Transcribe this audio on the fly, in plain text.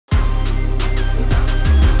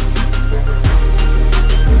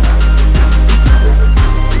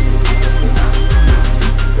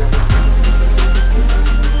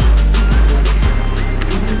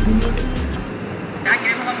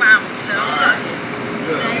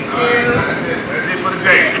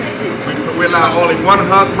allow only one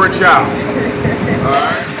hug per child. All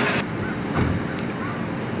right.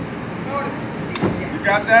 You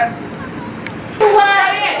got that?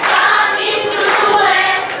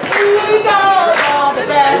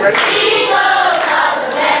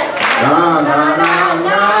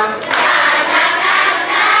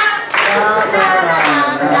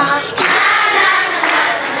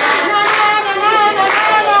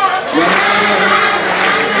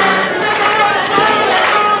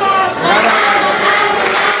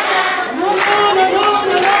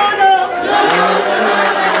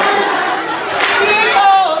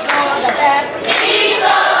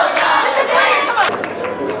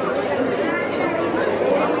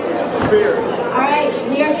 Alright,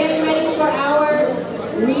 we are getting ready for our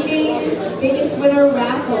reading biggest winner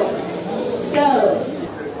raffle. So,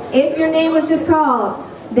 if your name was just called,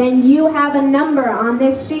 then you have a number on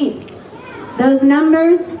this sheet. Those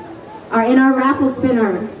numbers are in our raffle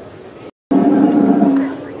spinner.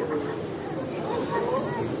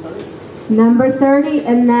 Number 30,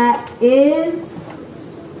 and that is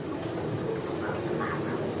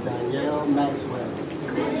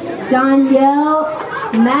Danielle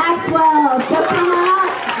Maxwell. So come on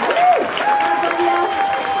up.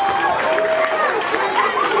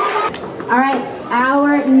 All right,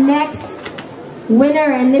 our next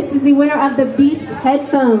winner, and this is the winner of the Beats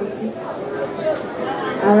headphones.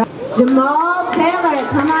 All right, Jamal Taylor,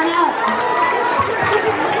 come on up.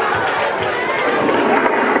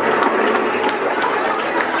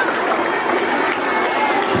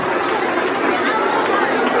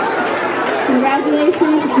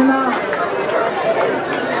 Congratulations, Donogh.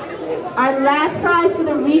 Our last prize for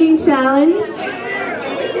the reading challenge,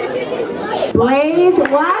 Blaze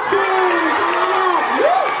Watson.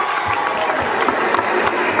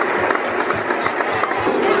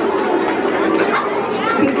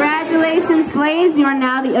 Congratulations, Blaze. You are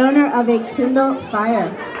now the owner of a Kindle Fire.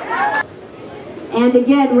 And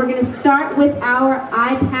again, we're going to start with our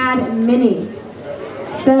iPad Mini.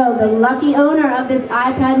 So the lucky owner of this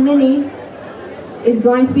iPad Mini is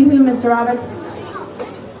going to be who, Mr. Roberts?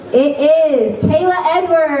 It is Kayla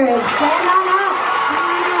Edwards. Stand on up.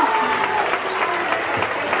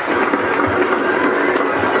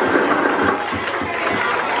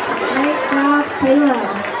 Great job, Kayla.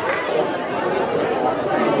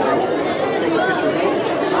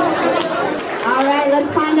 All right,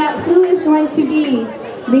 let's find out who is going to be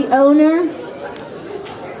the owner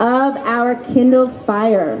of our Kindle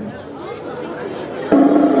Fire.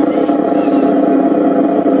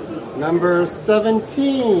 Number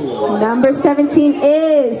 17. Number 17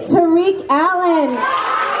 is Tariq Allen.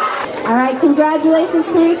 All right, congratulations,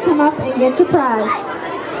 Tariq. Come up and get your prize.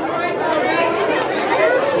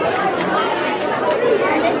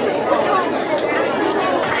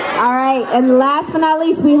 All right, and last but not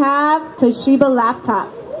least, we have Toshiba Laptop.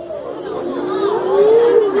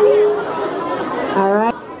 All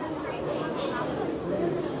right.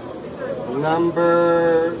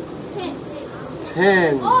 Number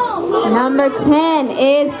 10. Number 10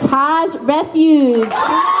 is Taj Refuge. The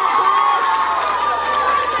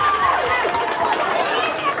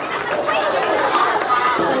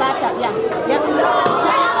laptop, yeah. Yep.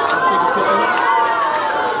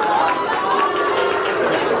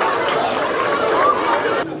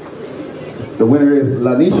 The winner is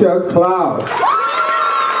Lanisha Cloud.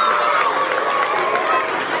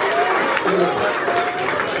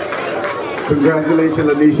 Congratulations,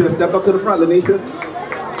 Lanisha. Step up to the front, Lanisha.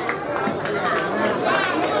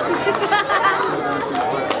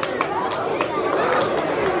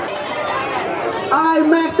 All right,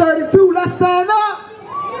 Mac 32, let's stand up.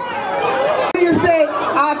 You say,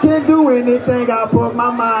 I can do anything I put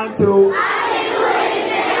my mind to.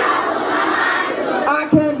 I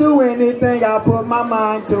can do anything I put my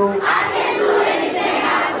mind to.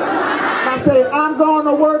 I say, I'm going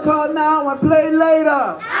to work hard now and play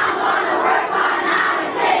later.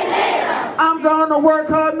 I'm going to work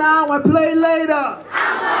hard now and play later.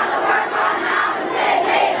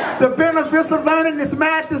 The benefits of learning this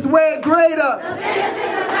math is way greater.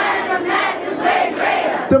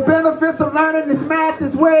 The benefits of learning this math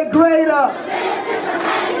is way greater.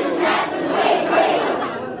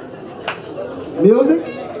 Music?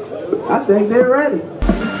 I think they're ready.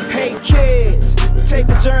 Hey kids, take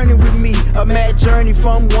a journey with me, a mad journey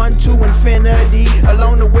from 1 to infinity.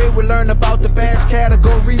 Along the way we'll learn about the badge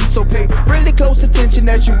categories, so pay really close attention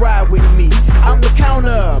as you ride with me. I'm the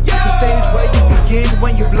counter, the stage where you begin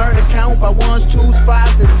when you've learned to count by 1s, 2s,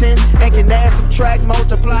 5s, and 10, and can add, subtract,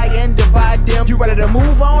 multiply, and divide them. You ready to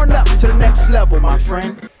move on up to the next level, my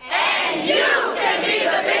friend? And you can be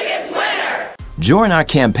the biggest winner! Join our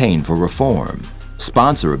campaign for reform.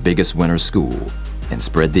 Sponsor a Biggest Winner school and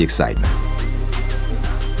spread the excitement.